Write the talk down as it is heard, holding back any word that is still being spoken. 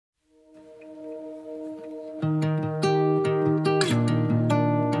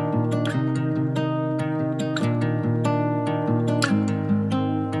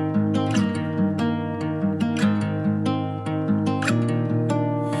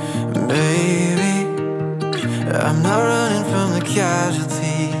I'm not running from the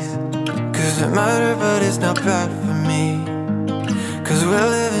casualties, 'cause it mattered but it's not bad for me, 'cause we're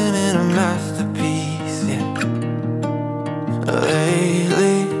living in a masterpiece, yeah.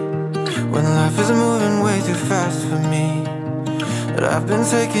 Lately, when life is moving way too fast for me, that I've been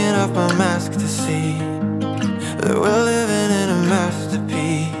taking off my mask to see that we're living in a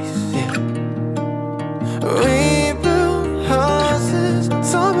masterpiece, yeah. We built houses on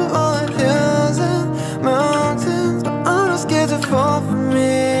top of all the hills and mountains, but I'm not scared to fall from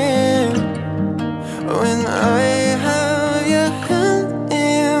it. When I have your hand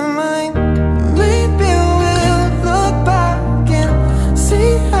in mine, maybe we'll look back and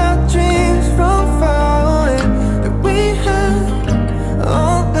see our dreams from far away, that we had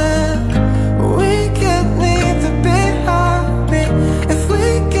all that we could need to be happy. If we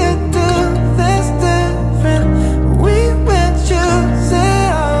could do this different, we would choose it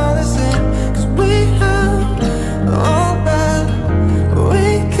all the same, 'cause we have all that we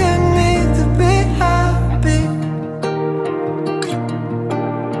could need to be happy.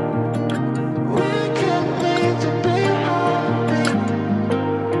 We could need to be happy.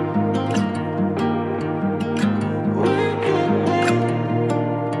 We could need.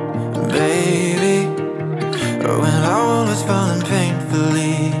 Baby, when our world was falling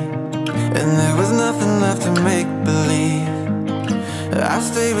painfully and there was nothing left to make believe, I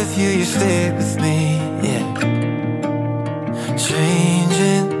stayed with you, you stayed with me, yeah.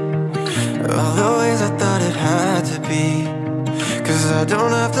 Changing all the ways I thought it had to be, 'cause I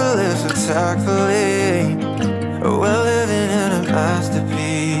don't have to live so tactfully. We're living in a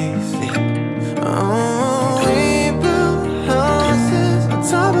masterpiece, yeah. Oh, we built houses on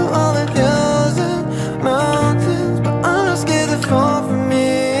top of all the hills and mountains, but I'm not scared to fall from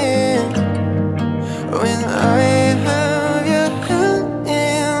it. When I have your hand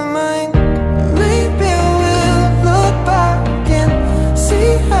in mine, maybe we'll look back and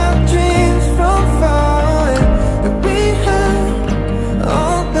see our dreams from far away, that we had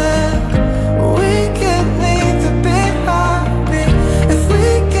all that we could need to be happy. If we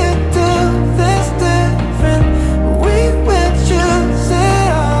could do this different, we would choose it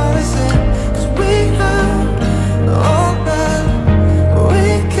all the same, 'cause we have all that we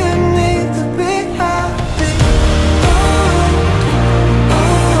could need to be happy.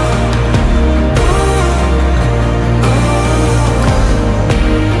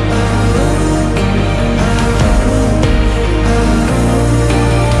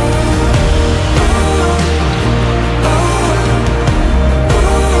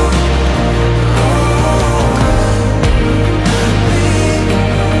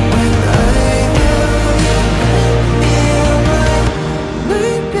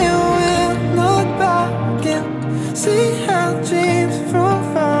 Maybe we'll look back and see our dreams from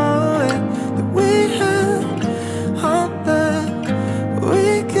far away, that we had all that we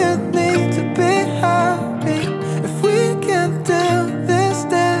could need to be happy. If we could do this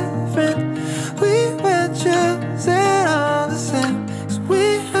different, we would choose it all the same, 'cause we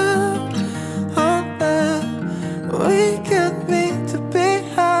have all that we could need to be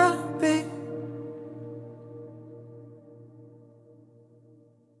happy.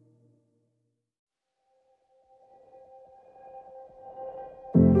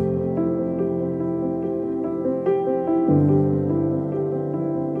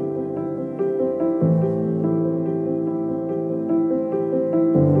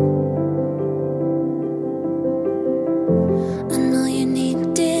 I know you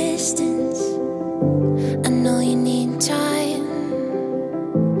need distance, I know you need time,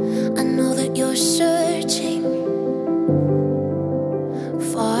 I know that you're searching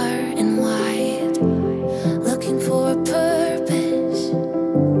far and wide, looking for a purpose,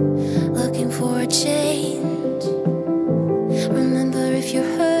 looking for a change. Remember, if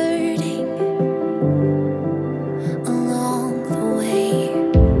you're hurting along the way,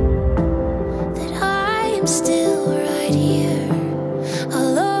 that I am still right here.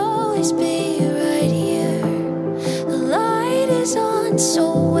 I'll always be right here. The light is on, so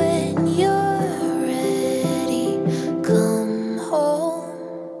when you're ready, come home.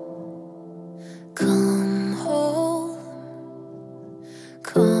 Come home.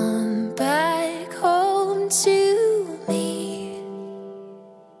 Come back home to me.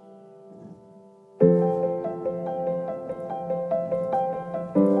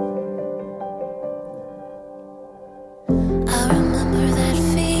 I remember that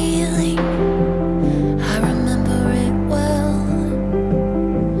feeling, I remember it well.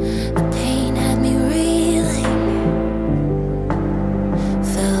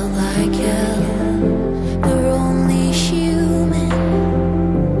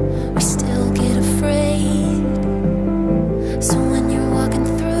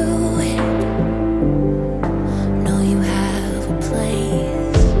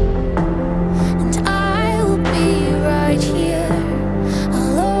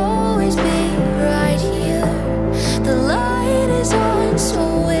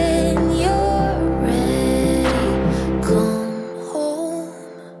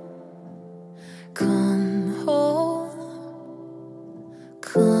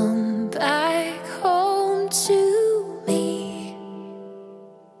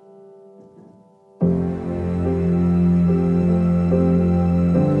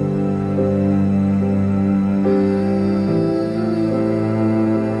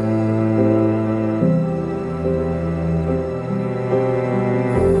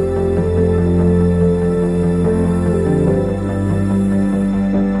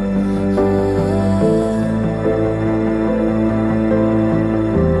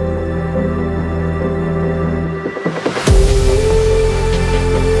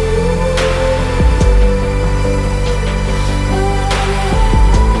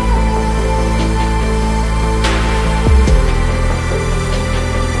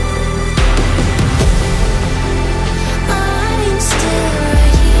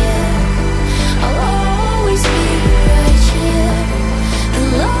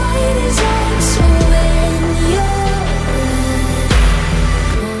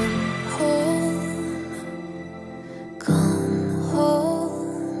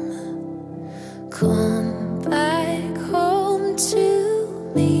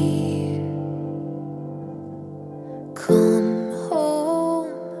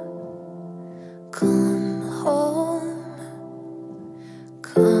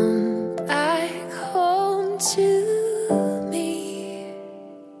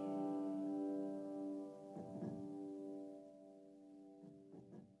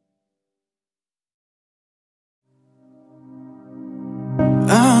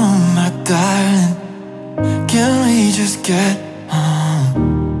 get home.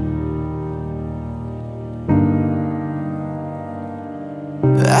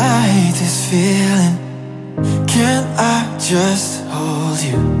 I hate this feeling. Can't I just hold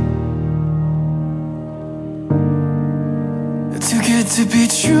you? Too good to be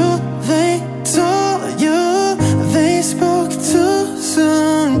true, they told you. They spoke too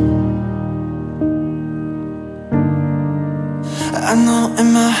soon. I know in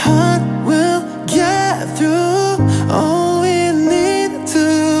my heart we'll get through all we need to.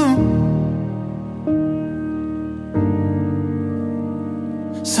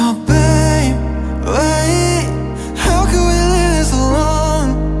 So babe, wait, how can we leave this alone?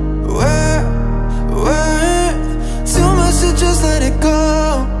 We're too much to just let it go.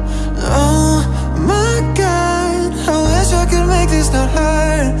 Oh my God, I wish I could make this not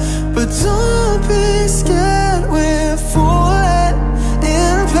hurt. But don't be scared, we're falling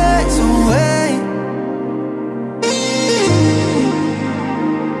in place. So wait.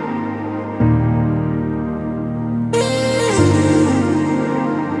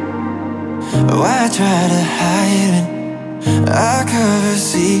 Why try to hide when our covers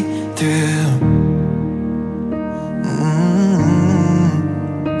see through?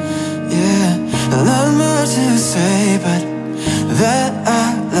 Yeah, not much to say, but that I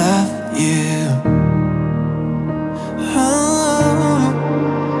love you. Oh,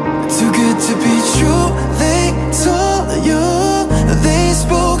 too good to be true, they told you. They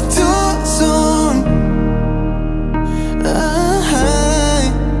spoke too soon.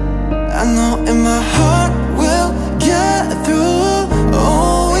 I know in my heart we'll get through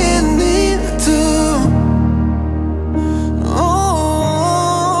all we need to.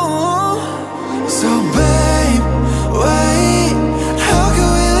 Oh, so babe, wait, how can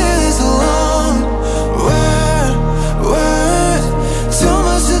we leave this alone? We're too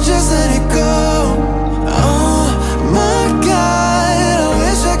much to just let it go. Oh my God, I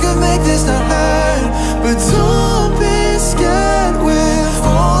wish I could make this not hurt. But don't be scared, we're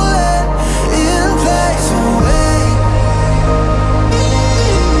falling in place. So wait.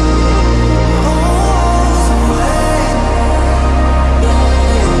 Oh, so wait.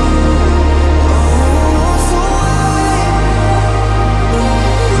 Oh, so wait.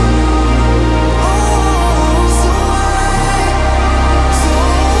 Oh, so wait.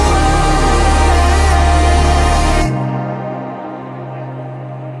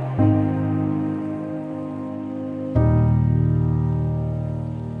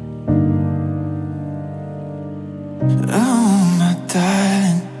 Oh.